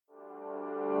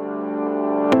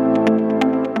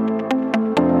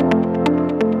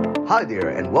Hi there,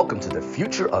 and welcome to the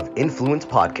Future of Influence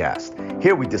podcast.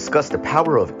 Here we discuss the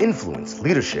power of influence,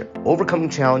 leadership, overcoming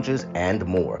challenges, and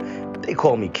more. They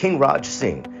call me King Raj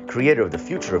Singh, creator of the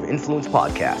Future of Influence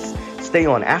podcast. Stay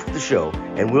on after the show,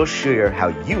 and we'll share how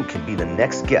you can be the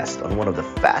next guest on one of the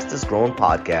fastest growing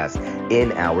podcasts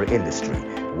in our industry.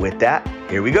 With that,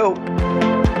 here we go.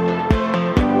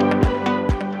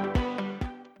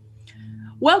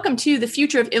 Welcome to the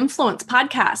Future of Influence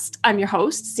podcast. I'm your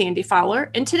host, Sandy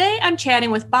Fowler, and today I'm chatting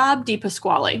with Bob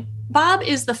DePasquale. Bob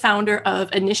is the founder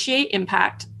of Initiate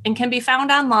Impact and can be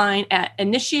found online at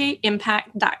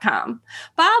initiateimpact.com.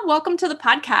 Bob, welcome to the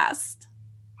podcast.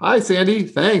 Hi, Sandy.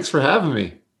 Thanks for having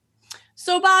me.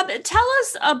 So, Bob, tell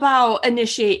us about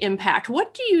Initiate Impact.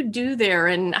 What do you do there,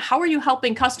 and how are you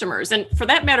helping customers? And for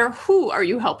that matter, who are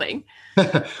you helping?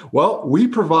 Well, we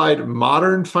provide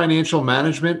modern financial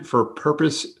management for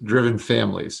purpose-driven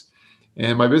families.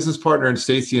 And my business partner and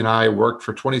Stacy and I worked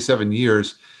for 27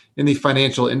 years in the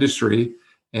financial industry,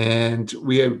 and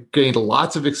we have gained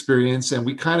lots of experience, and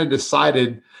we kind of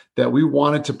decided that we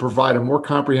wanted to provide a more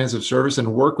comprehensive service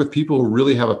and work with people who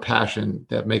really have a passion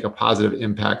that make a positive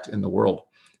impact in the world.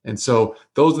 And so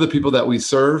those are the people that we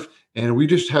serve, and we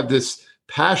just have this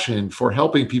passion for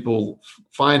helping people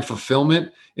find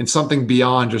fulfillment in something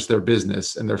beyond just their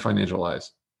business and their financial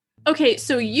lives. Okay,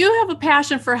 so you have a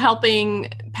passion for helping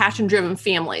passion-driven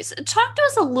families. Talk to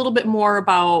us a little bit more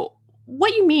about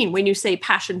what you mean when you say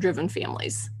passion-driven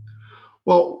families.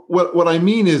 Well, what I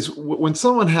mean is when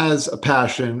someone has a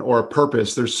passion or a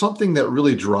purpose, there's something that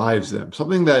really drives them,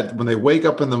 something that when they wake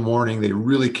up in the morning, they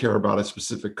really care about a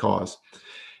specific cause.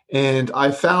 And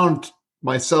I found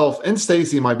myself and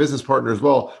Stacy, my business partner as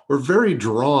well, we're very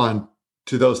drawn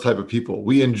to those type of people.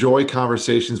 We enjoy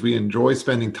conversations. We enjoy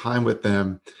spending time with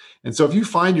them. And so if you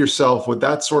find yourself with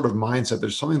that sort of mindset,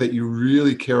 there's something that you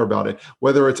really care about it,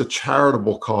 whether it's a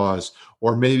charitable cause,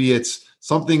 or maybe it's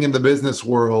something in the business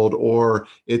world, or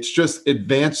it's just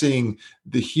advancing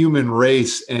the human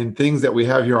race and things that we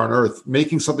have here on earth,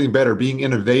 making something better, being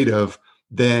innovative,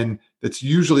 then that's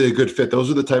usually a good fit.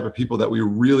 Those are the type of people that we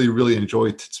really, really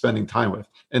enjoy spending time with.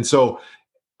 And so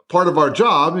part of our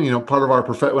job, part of our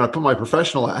when I put my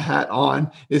professional hat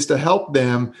on, is to help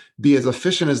them be as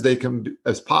efficient as they can,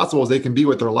 as possible as they can be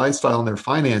with their lifestyle and their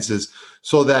finances,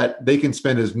 so that they can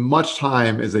spend as much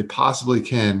time as they possibly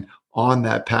can on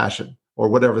that passion or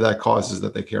whatever that cause is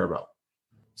that they care about.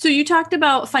 So you talked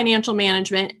about financial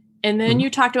management, and then you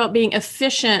talked about being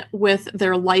efficient with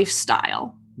their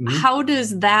lifestyle. How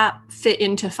does that fit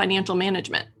into financial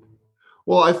management?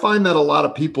 Well, I find that a lot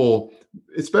of people,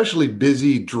 especially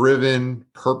busy, driven,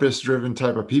 purpose-driven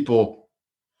type of people,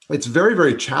 it's very,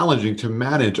 very challenging to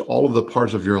manage all of the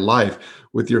parts of your life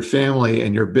with your family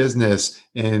and your business.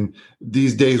 And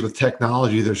these days with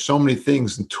technology, there's so many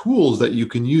things and tools that you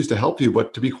can use to help you.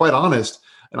 But to be quite honest,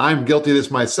 and I'm guilty of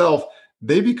this myself,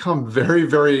 they become very,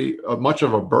 very much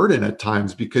of a burden at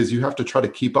times because you have to try to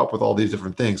keep up with all these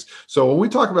different things. So when we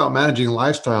talk about managing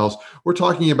lifestyles, we're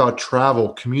talking about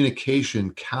travel, communication,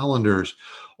 calendars,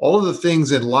 all of the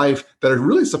things in life that are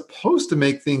really supposed to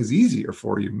make things easier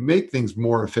for you, make things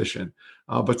more efficient.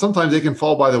 But sometimes they can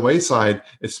fall by the wayside,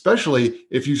 especially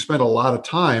if you spend a lot of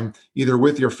time either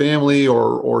with your family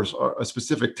or a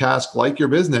specific task like your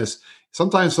business.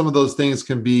 Sometimes some of those things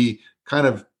can be kind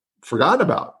of forgotten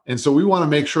about. And so we want to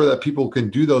make sure that people can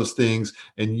do those things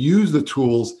and use the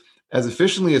tools as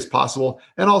efficiently as possible.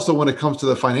 And also when it comes to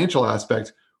the financial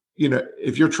aspect,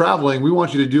 if you're traveling, we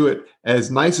want you to do it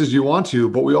as nice as you want to,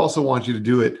 but we also want you to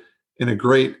do it in a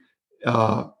great,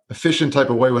 efficient type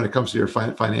of way when it comes to your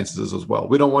finances as well.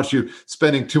 We don't want you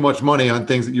spending too much money on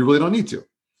things that you really don't need to.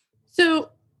 So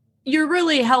you're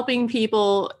really helping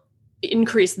people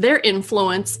increase their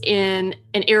influence in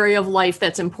an area of life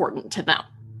that's important to them.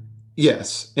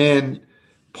 Yes. And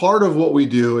part of what we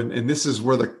do, and this is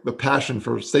where the passion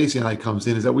for Stacy and I comes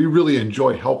in, is that we really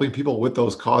enjoy helping people with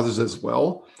those causes as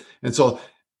well. And so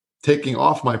taking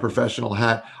off my professional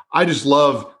hat, I just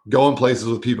love going places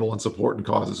with people and supporting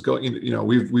causes.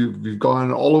 We've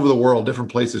gone all over the world,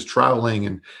 different places, traveling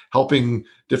and helping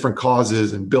different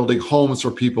causes and building homes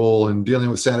for people and dealing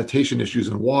with sanitation issues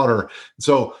and water.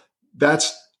 So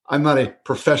I'm not a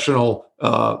professional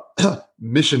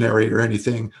missionary or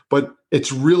anything, but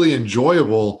it's really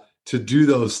enjoyable to do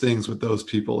those things with those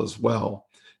people as well.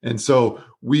 And so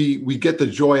we get the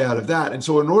joy out of that. And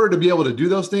so in order to be able to do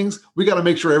those things, we got to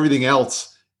make sure everything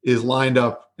else is lined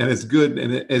up and it's good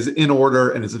and it is in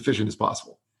order and as efficient as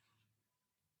possible.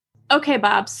 Okay,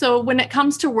 Bob. So when it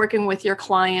comes to working with your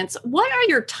clients, what are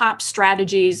your top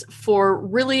strategies for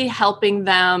really helping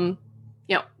them,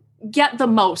 get the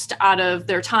most out of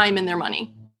their time and their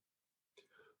money?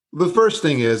 The first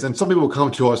thing is, and some people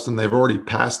come to us and they've already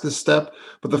passed this step,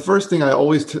 but the first thing I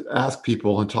always ask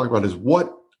people and talk about is,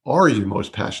 what are you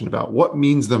most passionate about? What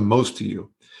means the most to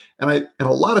you? And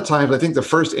a lot of times I think the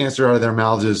first answer out of their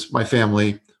mouths is my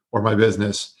family or my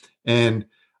business. And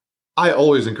I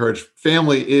always encourage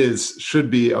family should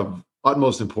be of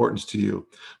utmost importance to you.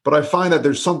 But I find that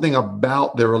there's something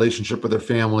about their relationship with their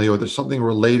family, or there's something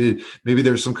related. Maybe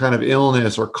there's some kind of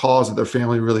illness or cause that their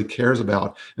family really cares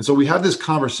about. And so we have this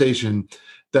conversation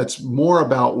that's more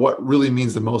about what really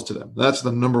means the most to them. That's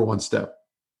the number one step.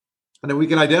 And then we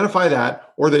can identify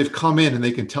that, or they've come in and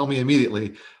they can tell me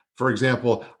immediately, for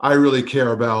example, I really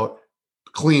care about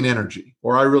clean energy,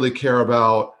 or I really care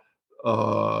about,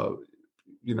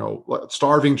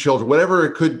 starving children, whatever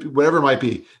it might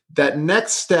be. That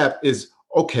next step is,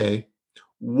 okay,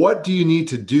 what do you need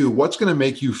to do? What's going to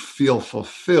make you feel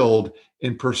fulfilled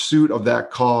in pursuit of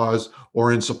that cause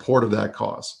or in support of that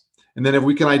cause? And then if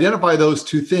we can identify those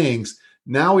two things,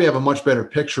 now we have a much better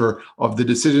picture of the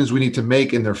decisions we need to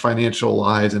make in their financial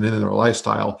lives and in their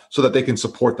lifestyle so that they can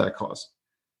support that cause.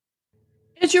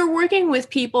 As you're working with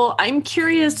people, I'm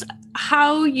curious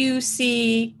how you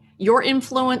see your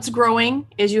influence growing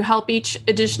as you help each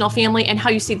additional family, and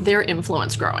how you see their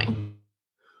influence growing.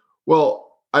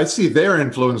 Well, I see their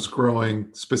influence growing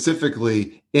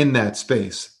specifically in that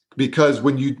space, because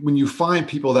when you find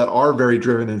people that are very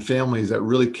driven in families that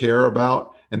really care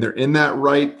about, and they're in that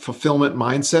right fulfillment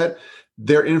mindset,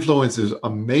 their influence is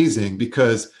amazing.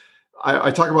 Because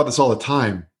I talk about this all the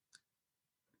time.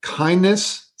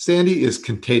 Kindness, Sandy, is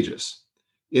contagious.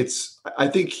 I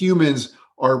think humans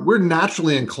we're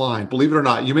naturally inclined, believe it or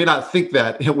not. You may not think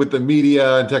that with the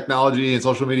media and technology and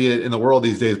social media in the world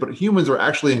these days, but humans are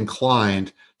actually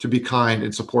inclined to be kind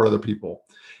and support other people.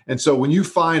 And so when you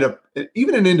find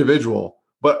even an individual,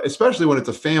 but especially when it's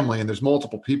a family and there's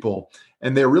multiple people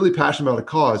and they're really passionate about a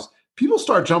cause, people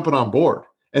start jumping on board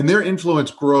and their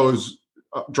influence grows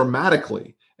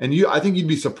dramatically. And I think you'd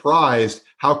be surprised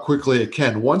how quickly it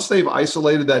can. Once they've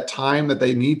isolated that time that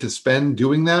they need to spend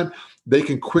doing that, they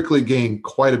can quickly gain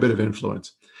quite a bit of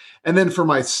influence. And then for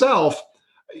myself,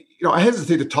 I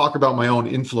hesitate to talk about my own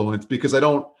influence because I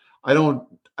don't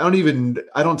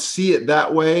see it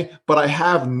that way. But I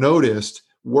have noticed,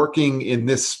 working in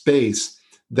this space,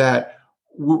 that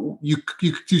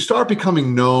you start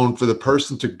becoming known for the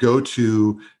person to go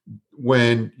to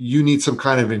when you need some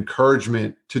kind of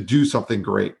encouragement to do something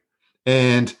great.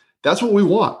 And that's what we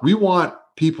want. We want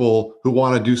people who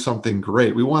want to do something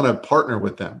great. We want to partner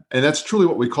with them. And that's truly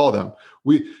what we call them.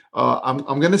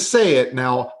 I'm going to say it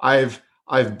now. I've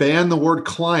banned the word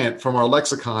client from our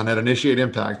lexicon at Initiate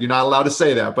Impact. You're not allowed to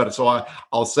say that, but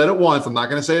I'll say it once. I'm not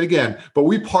going to say it again, but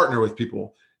we partner with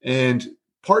people, and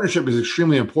partnership is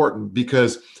extremely important,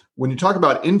 because when you talk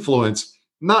about influence,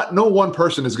 no one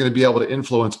person is going to be able to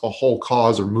influence a whole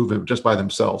cause or movement just by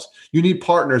themselves. You need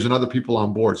partners and other people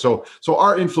on board. So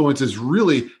our influence is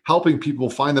really helping people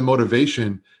find the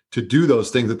motivation to do those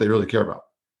things that they really care about.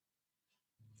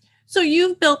 So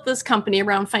you've built this company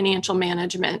around financial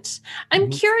management. I'm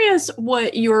curious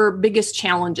what your biggest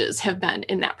challenges have been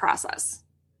in that process.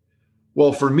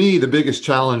 Well, for me, the biggest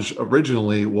challenge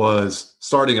originally was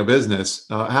starting a business,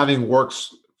 having worked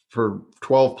for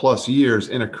 12 plus years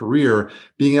in a career,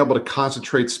 being able to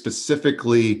concentrate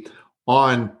specifically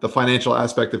on the financial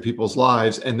aspect of people's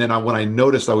lives. And then when I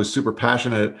noticed I was super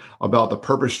passionate about the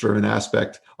purpose-driven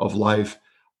aspect of life,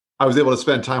 I was able to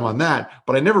spend time on that,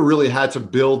 but I never really had to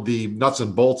build the nuts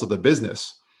and bolts of the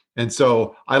business. And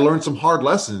so I learned some hard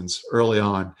lessons early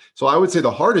on. So I would say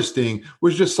the hardest thing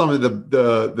was just some of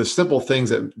the simple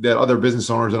things that other business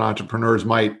owners and entrepreneurs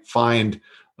might find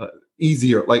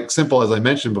easier, like simple, as I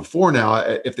mentioned before. Now,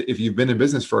 if you've been in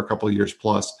business for a couple of years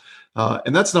plus,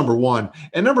 and that's number one.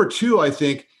 And number two, I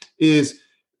think, is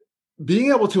being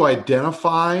able to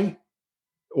identify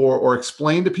or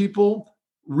explain to people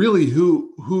really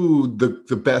who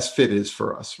the best fit is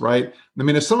for us, right? I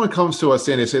mean, if someone comes to us,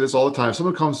 and I say this all the time, if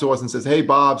someone comes to us and says, "Hey,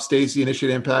 Bob, Stacy,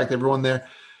 Initiate Impact, everyone there,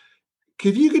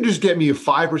 if you could just get me a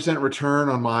 5% return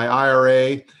on my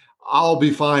IRA, I'll be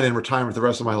fine in retirement the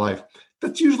rest of my life."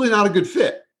 That's usually not a good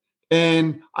fit.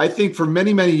 And I think for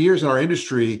many, many years in our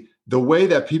industry, the way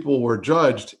that people were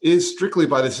judged is strictly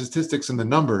by the statistics and the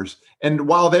numbers. And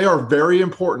while they are very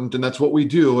important, and that's what we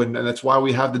do, and that's why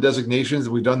we have the designations,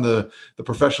 and we've done the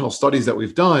professional studies that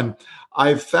we've done,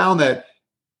 I've found that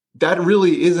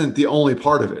really isn't the only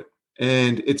part of it.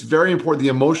 And it's very important. The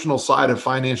emotional side of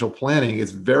financial planning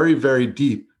is very, very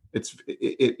deep. It's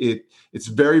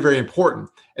very, very important.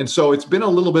 And so it's been a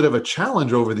little bit of a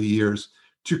challenge over the years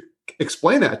to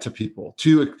explain that to people,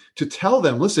 to tell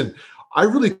them, listen, I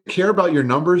really care about your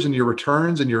numbers and your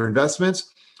returns and your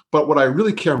investments, but what I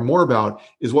really care more about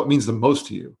is what means the most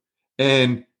to you.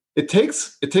 And it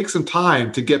takes some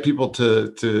time to get people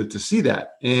to see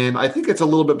that. And I think it's a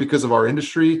little bit because of our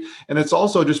industry. And it's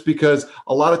also just because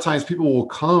a lot of times people will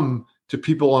come to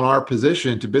people in our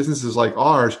position, to businesses like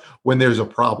ours, when there's a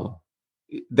problem.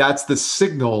 That's the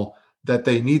signal that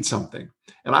they need something.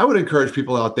 And I would encourage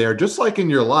people out there, just like in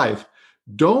your life,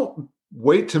 don't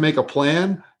wait to make a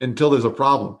plan until there's a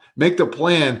problem. Make the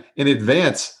plan in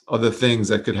advance of the things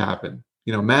that could happen.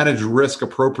 Manage risk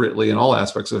appropriately in all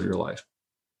aspects of your life.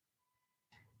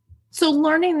 So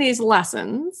learning these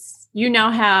lessons, you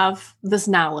now have this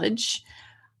knowledge.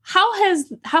 How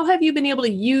have you been able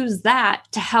to use that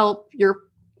to help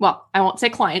I won't say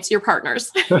clients, your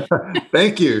partners?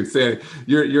 Thank you, Sandy.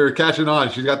 You're catching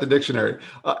on. She's got the dictionary.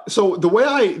 So the way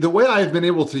I've been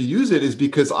able to use it is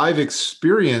because I've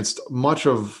experienced much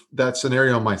of that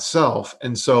scenario myself,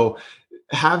 and so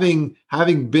having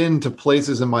been to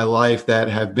places in my life that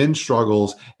have been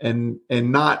struggles and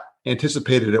not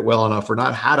anticipated it well enough or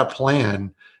not had a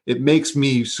plan, it makes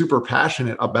me super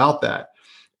passionate about that.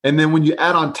 And then when you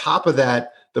add on top of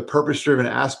that the purpose-driven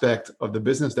aspect of the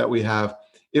business that we have,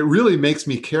 it really makes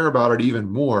me care about it even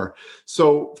more.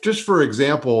 So just for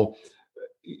example,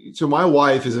 my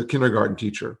wife is a kindergarten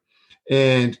teacher,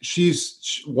 and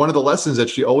one of the lessons that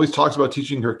she always talks about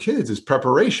teaching her kids is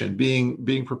preparation,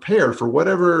 being prepared for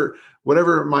whatever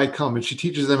might come. And she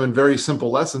teaches them in very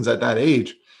simple lessons at that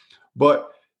age. But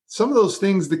some of those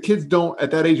things the kids don't,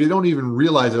 at that age, they don't even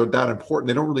realize they're that important.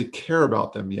 They don't really care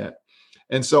about them yet.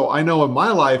 And so I know in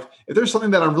my life, if there's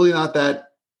something that I'm really not that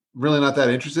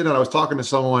interested in. I was talking to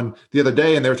someone the other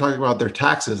day, and they were talking about their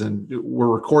taxes, and we're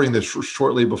recording this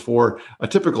shortly before a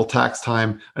typical tax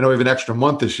time. I know we have an extra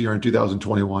month this year in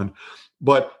 2021,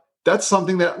 but that's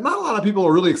something that not a lot of people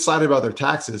are really excited about their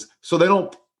taxes, so they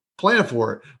don't plan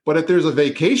for it. But if there's a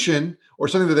vacation or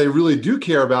something that they really do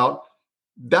care about,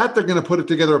 that they're going to put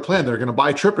together a plan. They're going to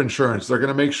buy trip insurance. They're going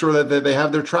to make sure that they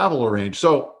have their travel arranged.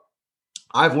 So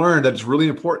I've learned that it's really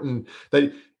important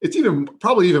that it's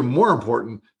probably even more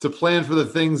important to plan for the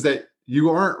things that you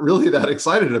aren't really that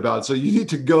excited about. So you need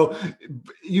to go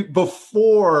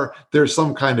before there's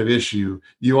some kind of issue.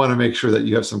 You want to make sure that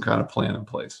you have some kind of plan in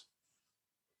place.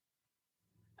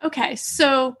 Okay.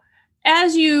 So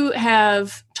as you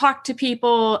have talked to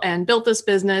people and built this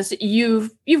business,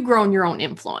 you've grown your own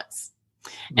influence.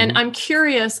 And I'm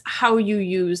curious how you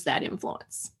use that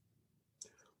influence.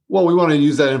 Well, we want to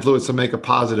use that influence to make a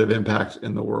positive impact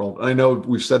in the world. I know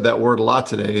we've said that word a lot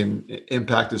today, and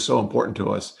impact is so important to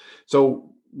us.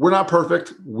 So we're not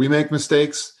perfect. We make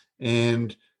mistakes,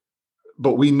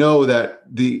 but we know that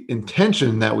the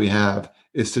intention that we have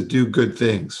is to do good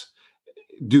things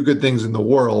in the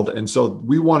world. And so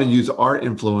we want to use our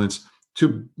influence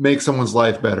to make someone's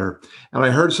life better. And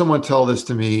I heard someone tell this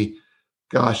to me,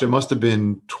 gosh, it must have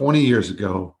been 20 years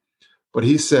ago, but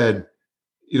he said,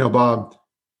 Bob,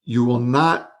 you're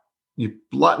not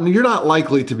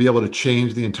likely to be able to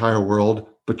change the entire world,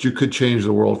 but you could change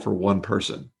the world for one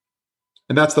person.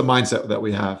 And that's the mindset that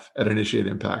we have at Initiate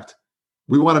Impact.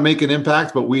 We want to make an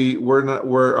impact, but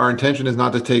our intention is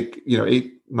not to take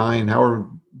 8, 9, however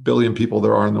billion people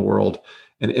there are in the world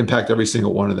and impact every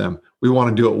single one of them. We want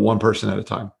to do it one person at a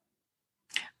time.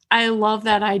 I love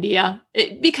that idea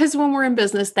because when we're in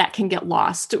business, that can get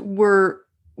lost.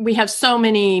 We have so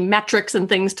many metrics and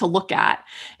things to look at.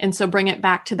 And so bring it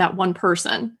back to that one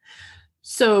person.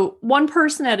 So one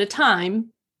person at a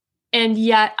time. And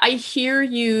yet I hear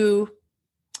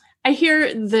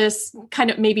this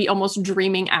kind of maybe almost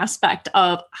dreaming aspect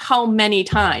of how many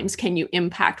times can you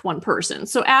impact one person?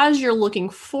 So as you're looking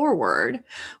forward,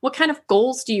 what kind of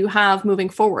goals do you have moving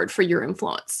forward for your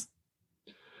influence?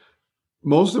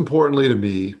 Most importantly to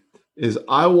me is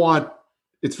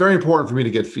it's very important for me to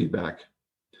get feedback,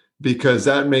 because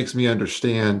that makes me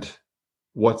understand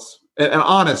and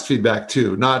honest feedback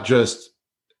too, not just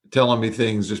telling me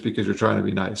things just because you're trying to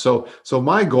be nice. So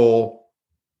my goal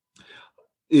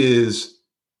is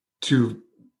to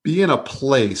be in a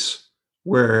place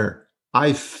where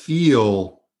I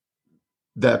feel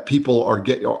that people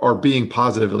are being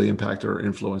positively impacted or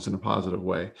influenced in a positive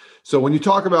way. So when you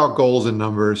talk about goals and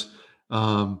numbers,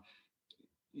 I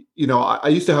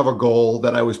used to have a goal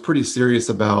that I was pretty serious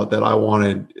about, that I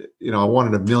wanted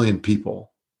 1 million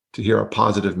people to hear a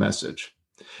positive message.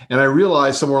 And I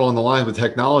realized somewhere along the line with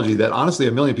technology that honestly,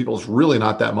 1 million people is really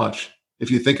not that much if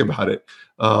you think about it.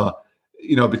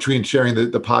 Between sharing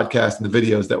the podcast and the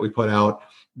videos that we put out,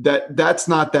 that's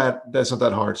not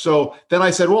that hard. So then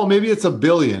I said, well, maybe it's 1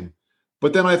 billion,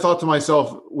 But then I thought to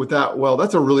myself with that, well,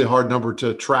 that's a really hard number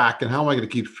to track. And how am I going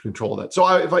to keep control of that? So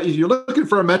if you're looking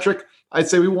for a metric, I'd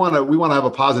say we want to have a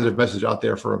positive message out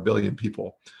there for 1 billion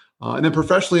people. And then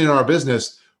professionally in our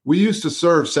business, we used to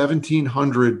serve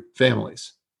 1,700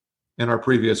 families in our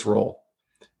previous role.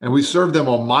 And we served them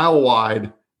a mile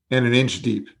wide and an inch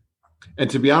deep. And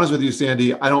to be honest with you,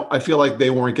 Sandy, I feel like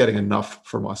they weren't getting enough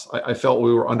from us. I felt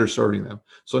we were underserving them.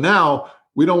 So now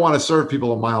we don't want to serve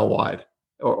people a mile wide,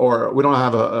 or we don't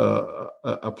have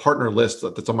a partner list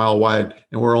that's a mile wide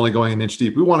and we're only going an inch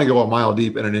deep. We want to go a mile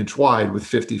deep and an inch wide with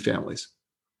 50 families.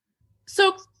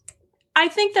 So I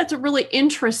think that's really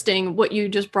interesting what you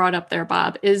just brought up there,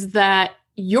 Bob, is that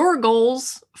your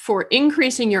goals for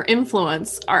increasing your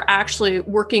influence are actually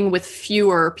working with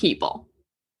fewer people.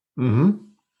 Mm-hmm.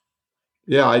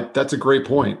 Yeah, that's a great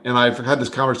point. And I've had this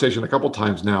conversation a couple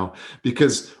times now,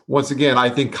 because once again, I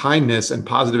think kindness and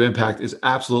positive impact is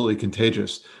absolutely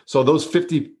contagious. So those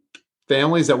 50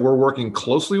 families that we're working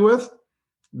closely with,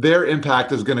 their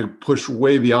impact is going to push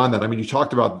way beyond that. I mean, you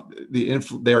talked about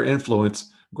their influence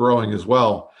growing as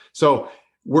well. So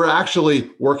we're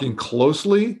actually working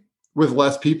closely with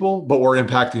less people, but we're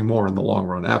impacting more in the long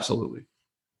run. Absolutely.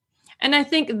 And I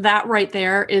think that right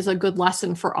there is a good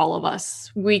lesson for all of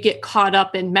us. We get caught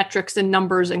up in metrics and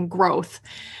numbers and growth,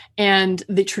 and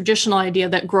the traditional idea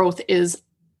that growth is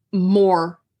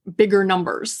more, bigger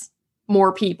numbers,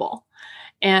 more people.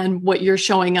 And what you're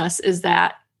showing us is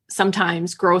that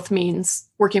sometimes growth means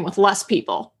working with less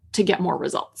people to get more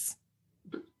results.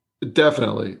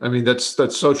 Definitely. I mean, that's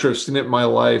so true. I've seen it in my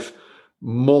life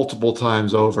multiple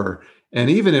times over. And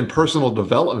even in personal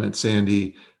development,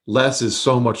 Sandy, less is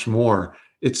so much more.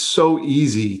 It's so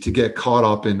easy to get caught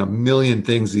up in a million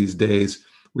things these days.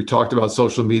 We talked about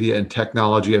social media and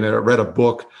technology. I read a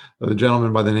book of a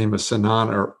gentleman by the name of Sinan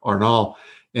Arnal,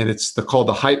 and it's called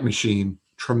The Hype Machine.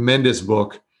 Tremendous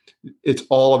book. It's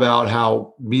all about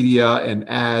how media and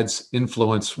ads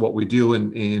influence what we do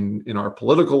in our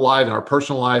political life, in our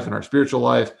personal life, in our spiritual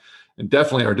life, and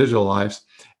definitely our digital lives.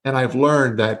 And I've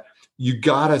learned that you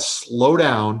got to slow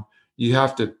down. You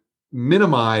have to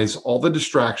minimize all the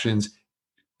distractions,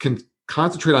 can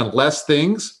concentrate on less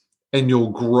things, and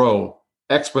you'll grow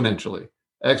exponentially,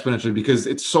 because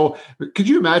it's so. Could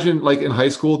you imagine, like in high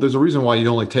school, there's a reason why you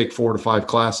only take 4 to 5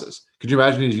 classes. Could you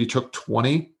imagine if you took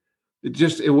 20?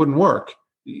 It wouldn't work.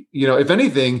 If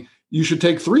anything, you should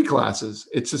take 3 classes.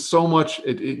 It's just so much.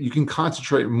 You can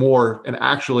concentrate more and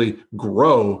actually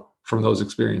grow from those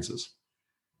experiences.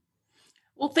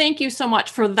 Well, thank you so much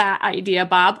for that idea,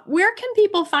 Bob. Where can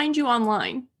people find you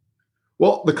online?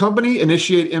 Well, the company,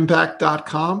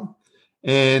 initiateimpact.com.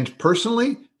 And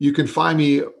personally, you can find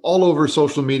me all over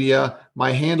social media.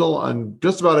 My handle on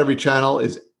just about every channel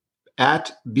is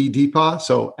 @BDepa,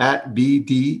 so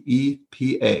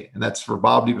 @BDEPA. And that's for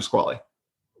Bob DePasquale.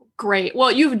 Great.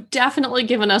 Well, you've definitely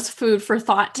given us food for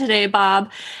thought today,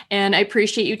 Bob. And I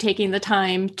appreciate you taking the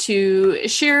time to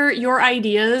share your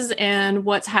ideas and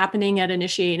what's happening at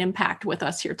Initiate Impact with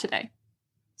us here today.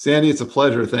 Sandy, it's a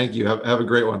pleasure. Thank you. Have a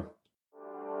great one.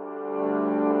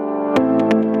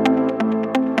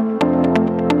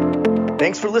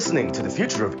 Thanks for listening to the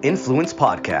Future of Influence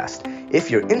podcast. If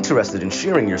you're interested in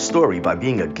sharing your story by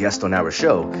being a guest on our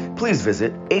show, please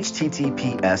visit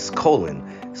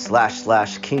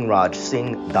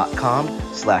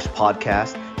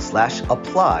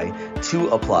https://kingrajsingh.com/podcast/apply to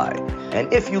apply.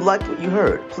 And if you liked what you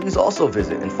heard, please also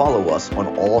visit and follow us on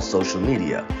all social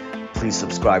media. Please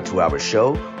subscribe to our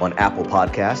show on Apple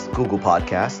Podcasts, Google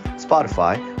Podcasts,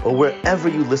 Spotify, or wherever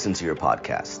you listen to your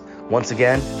podcast. Once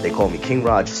again, they call me King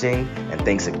Raj Singh, and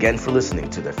thanks again for listening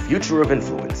to the Future of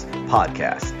Influence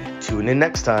podcast. Tune in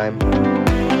next time.